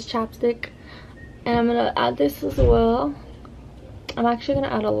treatment. It's just chapstick. And I'm going to add this as well. I'm actually going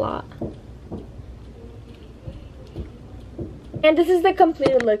to add a lot. And this is the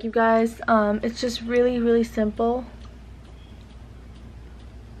completed look, you guys. It's just really, really simple.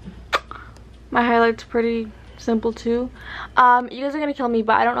 My highlight's pretty simple too. You guys are gonna kill me,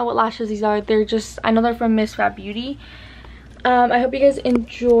 but I don't know what lashes these are. They're just, I know they're from Miss Fat Beauty. I hope you guys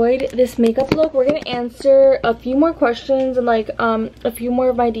enjoyed this makeup look. We're gonna answer a few more questions and like a few more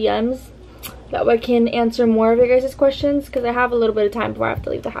of my DMs. That way I can answer more of your guys' questions, because I have a little bit of time before I have to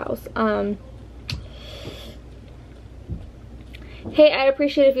leave the house. Hey, I'd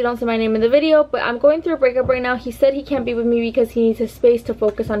appreciate it if you don't say my name in the video, but I'm going through a breakup right now. He said he can't be with me because he needs his space to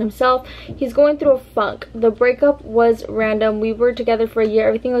focus on himself. He's going through a funk. The breakup was random. We were together for a year.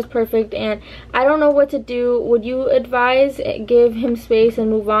 Everything was perfect, and I don't know what to do. Would you advise give him space and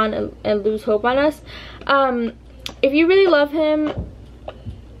move on and lose hope on us? If you really love him,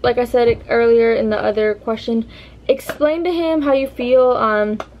 like I said earlier in the other question, explain to him how you feel.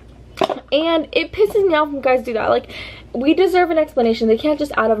 And it pisses me off when guys do that. Like, we deserve an explanation. They can't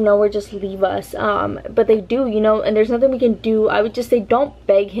just out of nowhere just leave us, but they do, you know, and there's nothing we can do. I would just say don't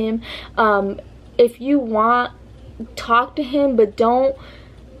beg him. If you want, talk to him, but don't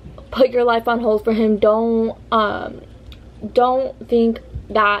put your life on hold for him. Don't think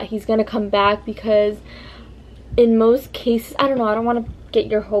that he's gonna come back, because in most cases, I don't know, I don't want to get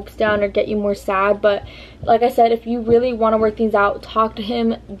your hopes down or get you more sad, but like I said, if you really want to work things out, talk to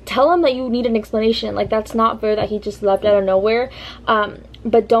him, tell him that you need an explanation. Like, that's not fair that he just left out of nowhere.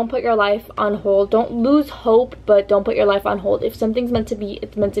 But don't put your life on hold. Don't lose hope, but don't put your life on hold. If something's meant to be,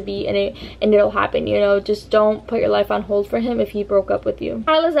 it's meant to be, and it'll happen, you know. Just don't put your life on hold for him if he broke up with you.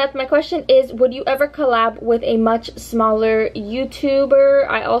 Hi Lizette, my question is, would you ever collab with a much smaller YouTuber?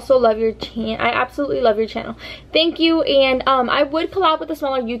 I also love your channel. I absolutely love your channel. Thank you. And I would collab with a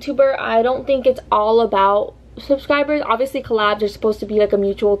smaller YouTuber. I don't think it's all about subscribers. Obviously collabs are supposed to be like a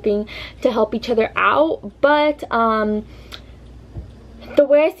mutual thing to help each other out, but the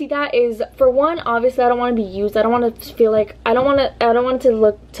way I see that is, for one, obviously I don't want to be used. I don't want to feel like, I don't want it to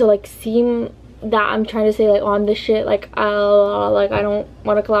look, to like seem that I'm trying to say like, oh, I'm this shit, like I don't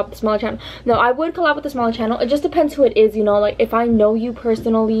want to collab with a smaller channel. No, I would collab with a smaller channel. It just depends who it is, you know. Like, if I know you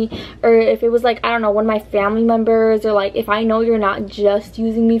personally, or if it was like, I don't know, one of my family members, or like if I know you're not just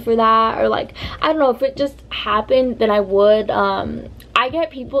using me for that, or like, I don't know, if it just happened, then I would. I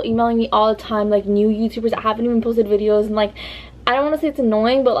get people emailing me all the time, like new YouTubers that haven't even posted videos, and like, I don't want to say it's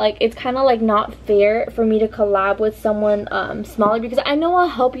annoying, but like, it's kind of like not fair for me to collab with someone smaller, because I know I'll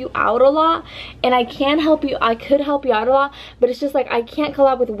help you out a lot, and I can help you, I could help you out a lot, but it's just like, I can't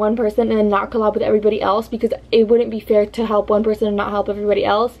collab with one person and then not collab with everybody else, because it wouldn't be fair to help one person and not help everybody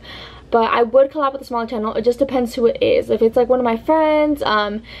else. But I would collab with a smaller channel. It just depends who it is. If it's like one of my friends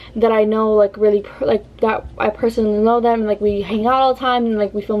that I know, like really, like that I personally know them, and like we hang out all the time, and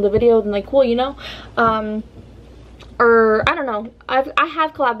like we film the videos, and like cool, you know. Or I don't know, I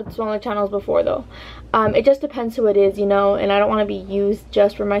have collabed with smaller channels before though. It just depends who it is, you know, and I don't want to be used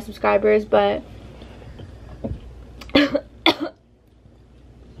just for my subscribers. But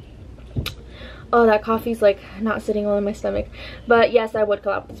oh, that coffee's like not sitting well in my stomach. But yes, I would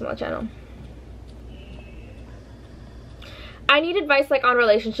collab with a small channel. I need advice like on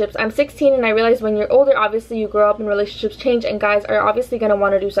relationships. I'm 16 and I realize when you're older, obviously you grow up and relationships change, and guys are obviously going to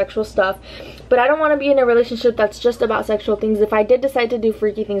want to do sexual stuff. But I don't want to be in a relationship that's just about sexual things. If I did decide to do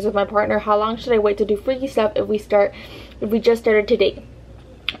freaky things with my partner, how long should I wait to do freaky stuff if we just started to date?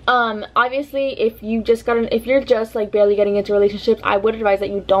 Obviously if you're just like barely getting into relationships, I would advise that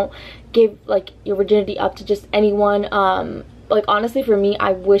you don't give like your virginity up to just anyone. Like honestly, for me,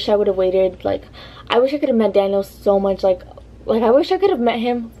 I wish I would have waited. Like, I wish I could have met Daniel so much, like I wish I could have met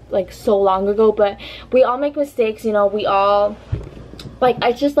him like so long ago. But we all make mistakes, you know. We all, like,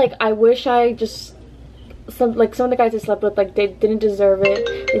 I just like, I wish I just, some of the guys I slept with, like, they didn't deserve it.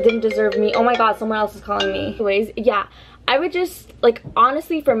 They didn't deserve me. Oh my god, someone else is calling me. Anyways, yeah, I would just, like,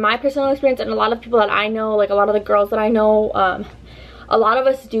 honestly, from my personal experience and a lot of people that I know, like a lot of the girls that I know, a lot of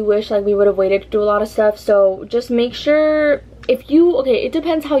us do wish like we would have waited to do a lot of stuff. So just make sure, if you, okay, it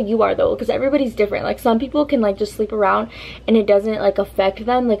depends how you are though, because everybody's different. Like, some people can like just sleep around and it doesn't like affect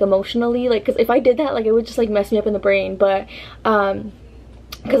them like emotionally, like, because if I did that, like, it would just like mess me up in the brain. But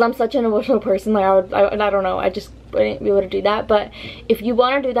because I'm such an emotional person, like I don't know, I just wouldn't be able to do that. But if you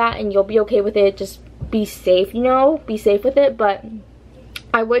want to do that and you'll be okay with it, just be safe, you know, be safe with it. But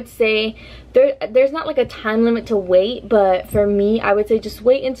I would say there's not like a time limit to wait, but for me, I would say just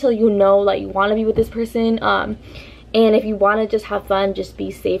wait until you know like you want to be with this person. And if you want to just have fun, just be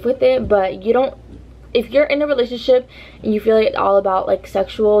safe with it. But you don't, if you're in a relationship and you feel like it's all about like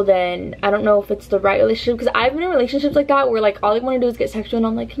sexual, then I don't know if it's the right relationship. Because I've been in relationships like that where like all I want to do is get sexual, and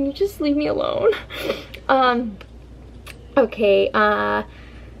I'm like, can you just leave me alone? Okay,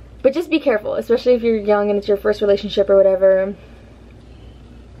 but just be careful, especially if you're young and it's your first relationship or whatever.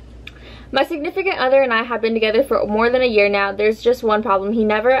 My significant other and I have been together for more than a year now. There's just one problem. He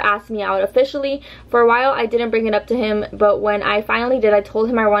never asked me out officially. For a while, I didn't bring it up to him, but when I finally did, I told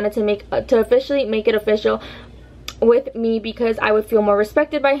him I wanted to officially make it official. with me because I would feel more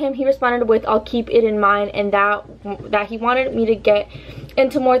respected by him. He responded with, I'll keep it in mind, and that he wanted me to get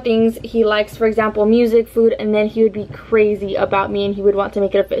into more things he likes, for example music, food, and then he would be crazy about me and he would want to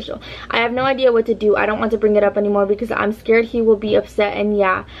make it official. I have no idea what to do. I don't want to bring it up anymore because I'm scared he will be upset. And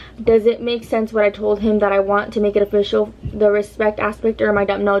yeah, does it make sense what I told him that I want to make it official, the respect aspect, or am I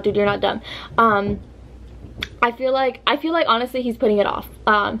dumb? No, dude, you're not dumb. I feel like honestly he's putting it off,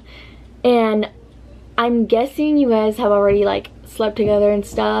 and I'm guessing you guys have already like slept together and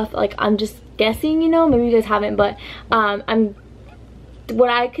stuff. Like, I'm just guessing, you know, maybe you guys haven't, but what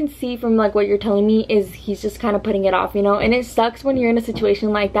I can see from like what you're telling me is he's just kind of putting it off, you know. And it sucks when you're in a situation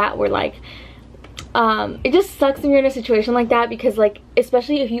like that where like it just sucks when you're in a situation like that because like,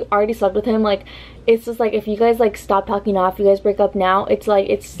 especially if you already slept with him, like it's just like if you guys like stop talking off, you guys break up now, it's like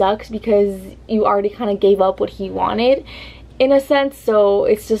it sucks because you already kind of gave up what he wanted in a sense. So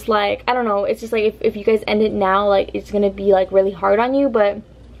it's just like, I don't know, it's just like if you guys end it now, like it's gonna be like really hard on you. But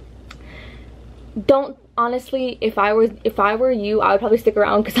don't, honestly, if I were you, I would probably stick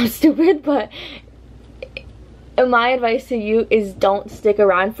around because I'm stupid, but my advice to you is don't stick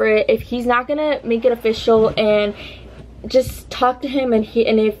around for it. If he's not gonna make it official, and just talk to him, and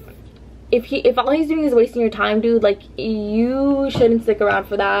if all he's doing is wasting your time, dude, like you shouldn't stick around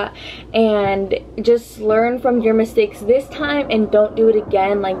for that. And just learn from your mistakes this time and don't do it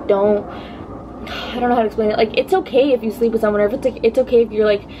again. Like, don't, I don't know how to explain it. Like, it's okay if you sleep with someone, or if it's okay if you're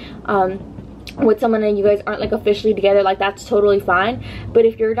like with someone and you guys aren't like officially together, like that's totally fine. But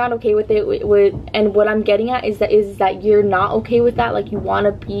if you're not okay with it, and what I'm getting at is that you're not okay with that, like you want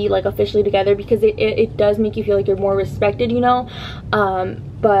to be like officially together, because it does make you feel like you're more respected, you know.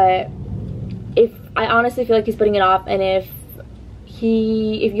 But I honestly feel like he's putting it off, and if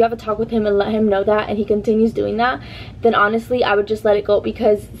you have a talk with him and let him know that, and he continues doing that, then honestly I would just let it go.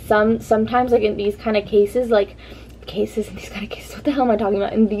 Because sometimes like in these kind of cases, what the hell am I talking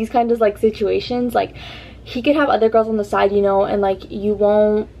about, in these kind of like situations, like he could have other girls on the side, you know, and like you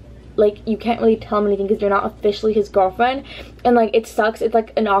can't really tell him anything because you're not officially his girlfriend. And like it sucks, it's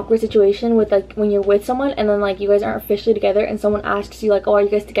like an awkward situation with like when you're with someone and then like you guys aren't officially together, and someone asks you like, oh, are you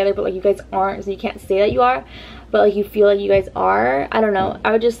guys together, but like you guys aren't, so you can't say that you are, but like you feel like you guys are. I don't know,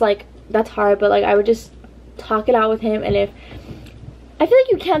 I would just like, that's hard, but like I would just talk it out with him. And I feel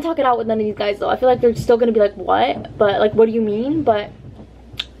like you can't talk it out with none of these guys though. I feel like they're still gonna be like, what? But like, what do you mean? But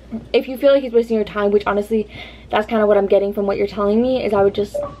if you feel like he's wasting your time, which honestly that's kind of what I'm getting from what you're telling me, is I would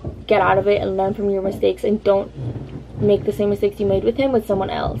just get out of it and learn from your mistakes, and don't make the same mistakes you made with him with someone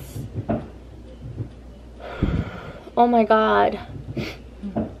else. Oh my god.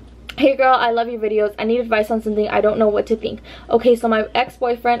 Hey girl, I love your videos. I need advice on something. I don't know what to think. Okay, so my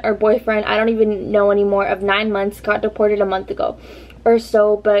ex-boyfriend or boyfriend, I don't even know anymore, of 9 months, got deported a month ago or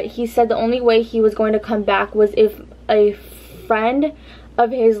so, but he said the only way he was going to come back was if a friend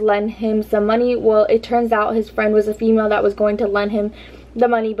of his lend him some money. Well, it turns out his friend was a female that was going to lend him the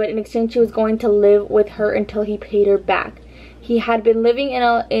money, but in exchange she was going to live with her until he paid her back. He had been living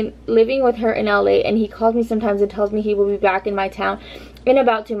with her in LA, and he calls me sometimes and tells me he will be back in my town in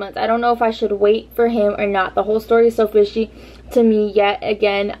about 2 months. I don't know if I should wait for him or not. The whole story is so fishy to me yet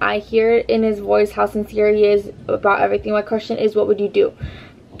again. I hear in his voice how sincere he is about everything. My question is, what would you do?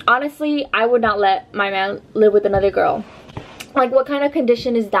 Honestly, I would not let my man live with another girl. Like, what kind of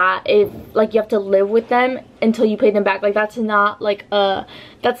condition is that if like you have to live with them until you pay them back? Like, that's not like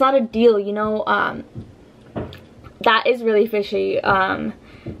that's not a deal, you know. That is really fishy. I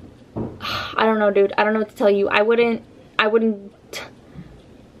don't know, dude. I don't know what to tell you. I would let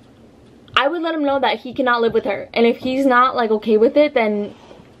him know that he cannot live with her, and if he's not like okay with it, then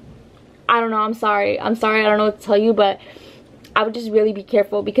I don't know, I'm sorry, I don't know what to tell you, but I would just really be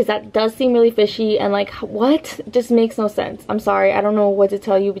careful, because that does seem really fishy, and like, what? It just makes no sense. I'm sorry, I don't know what to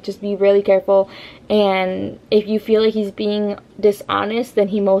tell you, but just be really careful. And if you feel like he's being dishonest, then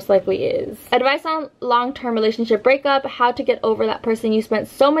he most likely is. Advice on long-term relationship breakup: how to get over that person you spent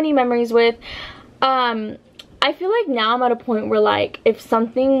so many memories with. I feel like now I'm at a point where like, if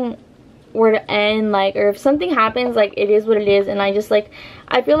something were to end, like, or if something happens, like, it is what it is. And I just like,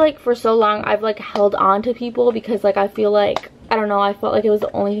 I feel like for so long I've like held on to people because like I feel like, I don't know, I felt like it was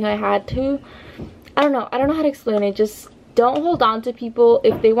the only thing I had to. I don't know how to explain it. Just don't hold on to people.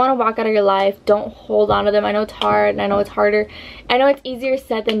 If they want to walk out of your life, don't hold on to them. I know it's hard, and I know it's harder. I know it's easier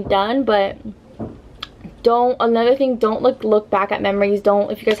said than done, but another thing, don't look back at memories.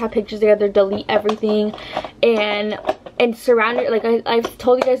 Don't, if you guys have pictures together, delete everything, and surround it, like I've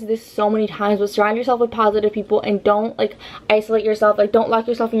told you guys this so many times, but surround yourself with positive people, and don't like isolate yourself. Like, don't lock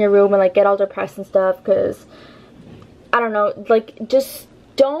yourself in your room and like get all depressed and stuff, because I don't know, like, just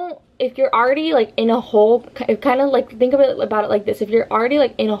don't, if you're already like in a hole, kind of like think about it like this. If you're already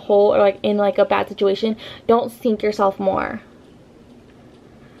like in a hole or like in like a bad situation, don't sink yourself more.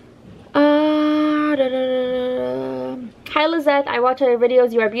 Hi Lizette, I watch all your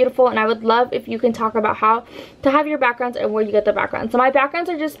videos. You are beautiful, and I would love if you can talk about how to have your backgrounds and where you get the backgrounds. So my backgrounds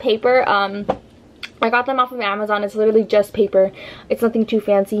are just paper. I got them off of Amazon. It's literally just paper. It's nothing too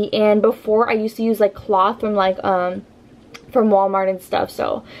fancy. And before, I used to use like cloth from like from Walmart and stuff.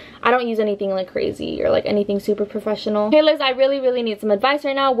 So I don't use anything like crazy or like anything super professional. Hey Liz, I really need some advice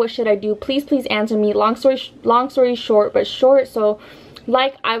right now. What should I do? Please answer me. Long story short, but short. So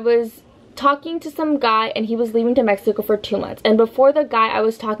like, I was talking to some guy and he was leaving to Mexico for 2 months, and before the guy I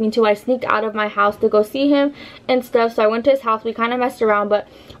was talking to, I sneaked out of my house to go see him and stuff. So I went to his house, we kind of messed around, but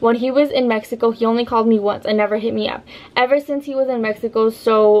when he was in Mexico, he only called me once and never hit me up ever since he was in Mexico.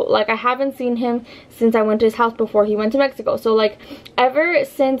 So like, I haven't seen him since I went to his house before he went to Mexico. So like, ever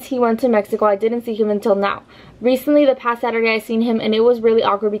since he went to Mexico, I didn't see him until now. Recently, the past Saturday, I seen him, and it was really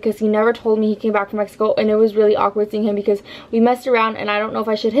awkward because he never told me he came back from Mexico, and it was really awkward seeing him because we messed around, and I don't know if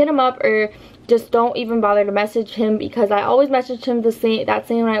I should hit him up or just don't even bother to message him, because I always messaged him that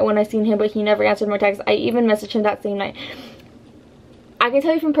same night when I seen him, but he never answered my text. I even messaged him that same night. I can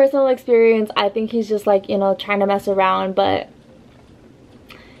tell you from personal experience, I think he's just like, you know, trying to mess around, but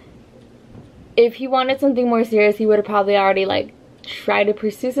if he wanted something more serious, he would have probably already like tried to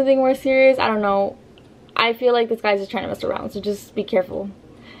pursue something more serious. I don't know. I feel like this guy's just trying to mess around, so just be careful.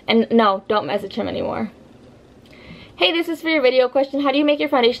 And no, don't message him anymore. Hey, this is for your video question. How do you make your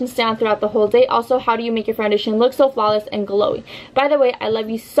foundation stay on throughout the whole day? Also, how do you make your foundation look so flawless and glowy? By the way, I love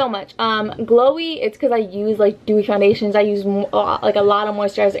you so much. Glowy, it's because I use like dewy foundations. I use like a lot of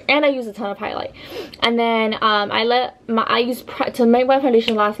moisturizer, and I use a ton of highlight. And then to make my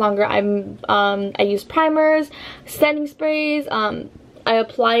foundation last longer, I use primers, setting sprays. I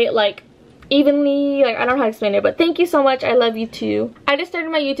apply it like evenly, like I don't know how to explain it, but thank you so much. I love you too. I just started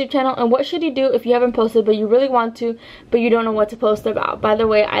my YouTube channel, and what should you do if you haven't posted but you really want to, but you don't know what to post about? By the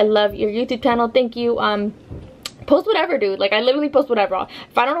way, I love your YouTube channel. Thank you. Post whatever, dude. Like, I literally post whatever.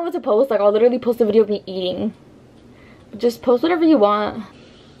 If I don't know what to post, like, I'll literally post a video of me eating. Just post whatever you want.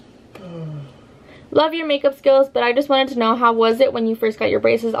 Love your makeup skills, but I just wanted to know, how was it when you first got your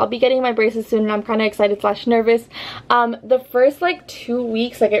braces? I'll be getting my braces soon, and I'm kind of excited / nervous. The first like 2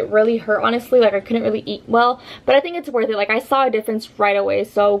 weeks, like, it really hurt, honestly. Like, I couldn't really eat well, but I think it's worth it. Like, I saw a difference right away.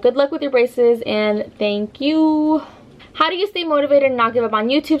 So good luck with your braces, and thank you. How do you stay motivated and not give up on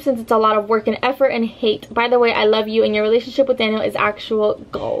YouTube, since it's a lot of work and effort and hate? By the way, I love you, and your relationship with Daniel is actual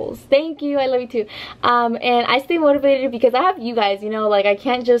goals. Thank you. I love you too. And I stay motivated because I have you guys, you know. Like, I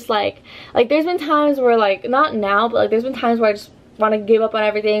can't just like there's been times where, like, not now, but like there's been times where I just want to give up on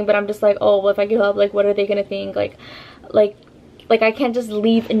everything, but I'm just like, oh, well, if I give up, like, what are they gonna think? Like I can't just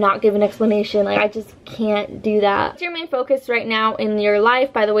leave and not give an explanation. Like, I just can't do that. What's your main focus right now in your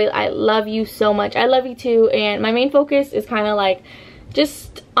life? By the way, I love you so much. I love you too. And my main focus is kind of like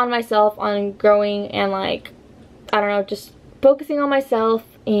just on myself, on growing, and like, I don't know, just focusing on myself.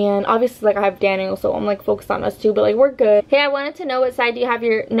 And obviously, like, I have Daniel, so I'm like focused on us too, but like, we're good. Hey, I wanted to know what side do you have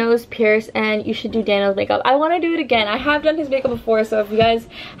your nose pierced, and you should do Daniel's makeup. I want to do it again. I have done his makeup before, so if you guys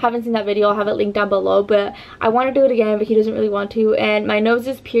haven't seen that video, I'll have it linked down below, but I want to do it again, but he doesn't really want to. And my nose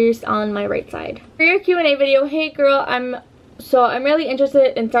is pierced on my right side. For your Q&A video, hey girl, I'm really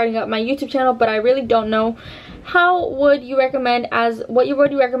interested in starting up my YouTube channel, but I really don't know what would you recommend as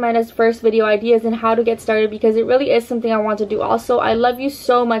first video ideas and how to get started, because it really is something I want to do. Also, I love you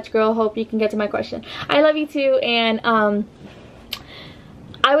so much, girl. Hope you can get to my question. I love you too. And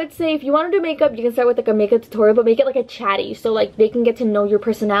I would say if you want to do makeup, you can start with like a makeup tutorial, but make it like a chatty, so like they can get to know your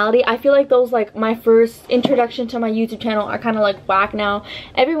personality. I feel like those, like, my first introduction to my YouTube channel are kind of like whack now.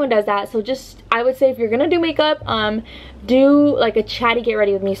 Everyone does that. So just, I would say if you're gonna do makeup, do like a chatty get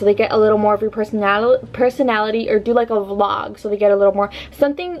ready with me, so they get a little more of your personality, or do like a vlog so they get a little more,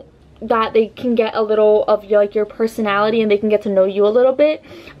 something that they can get a little of your personality, and they can get to know you a little bit.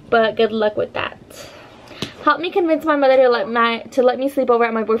 But good luck with that. Help me convince my mother to let me sleep over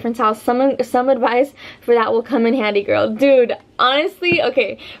at my boyfriend's house. Some advice for that will come in handy, girl. Dude, honestly,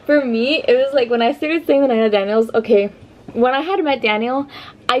 okay, for me, it was like when I started staying the night at Daniel's, okay, when I had met Daniel,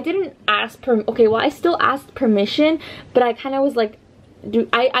 I didn't ask I still asked permission, but I kind of was like, dude,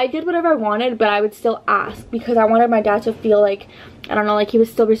 I did whatever I wanted, but I would still ask, because I wanted my dad to feel like, I don't know, like he was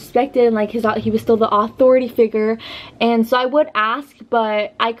still respected, and like he was still the authority figure. And so I would ask,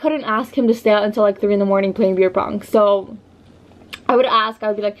 but I couldn't ask him to stay out until like 3 in the morning playing beer pong. So I would ask, I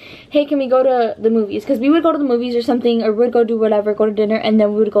would be like, hey, can we go to the movies? Because we would go to the movies or something, or we would go do whatever, go to dinner, and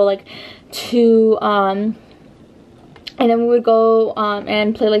then we would go like to And then we would go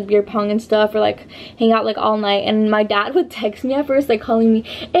and play like beer pong and stuff, or like hang out like all night. And my dad would text me at first, like calling me,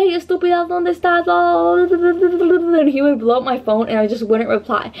 "Hey, estúpida, ¿dónde estás?" And he would blow up my phone and I just wouldn't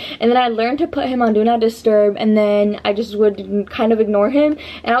reply. And then I learned to put him on do not disturb, and then I just would kind of ignore him.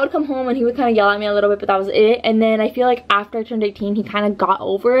 And I would come home and he would kind of yell at me a little bit, but that was it. And then I feel like after I turned 18, he kind of got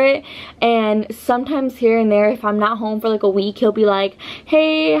over it. And sometimes here and there, if I'm not home for like a week, he'll be like,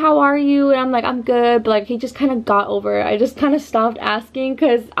 "Hey, how are you?" And I'm like, "I'm good." But like he just kind of got over it. I just kind of stopped asking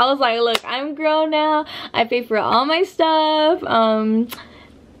because I was like, look, I'm grown now. I pay for all my stuff.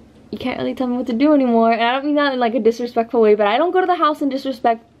 You can't really tell me what to do anymore. And I don't mean that in like a disrespectful way, but I don't go to the house and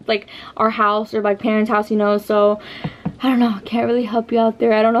disrespect like our house or my parents' house, you know. So I don't know, I can't really help you out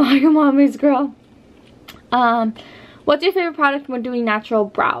there. I don't know how your mom is, girl. What's your favorite product when doing natural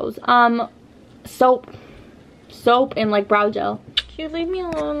brows? Soap and like brow gel. Can you leave me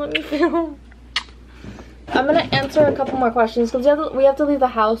alone? Let me feel. I'm gonna answer a couple more questions because we have to leave the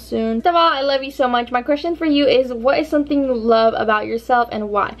house soon. First of all, I love you so much. My question for you is, what is something you love about yourself and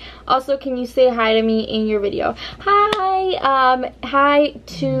why? Also, can you say hi to me in your video? Hi,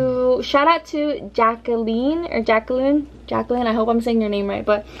 shout out to Jacqueline, I hope I'm saying your name right,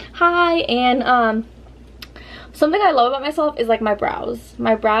 but hi. And something I love about myself is like my brows,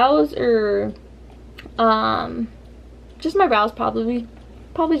 or just my brows, probably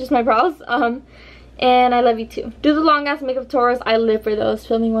just my brows. And I love you too. Do the long ass makeup tutorials. I live for those.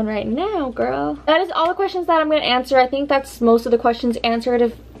 Filming one right now, girl. That is all the questions that I'm gonna answer. I think that's most of the questions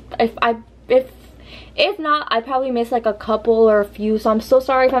answered. If not, I probably missed like a couple or a few, so I'm so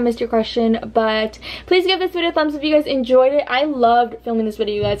sorry if I missed your question. But please give this video a thumbs up if you guys enjoyed it. I loved filming this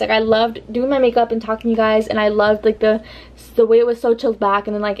video, you guys. Like, I loved doing my makeup and talking to you guys, and I loved like the way it was so chilled back,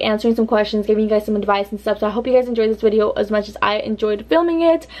 and then like answering some questions, giving you guys some advice and stuff. So I hope you guys enjoyed this video as much as I enjoyed filming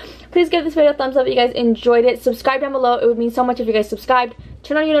it. Please give this video a thumbs up if you guys enjoyed it. Subscribe down below. It would mean so much if you guys subscribed.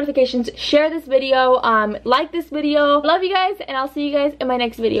 Turn on your notifications, share this video, like this video. Love you guys, and I'll see you guys in my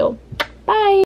next video. Bye.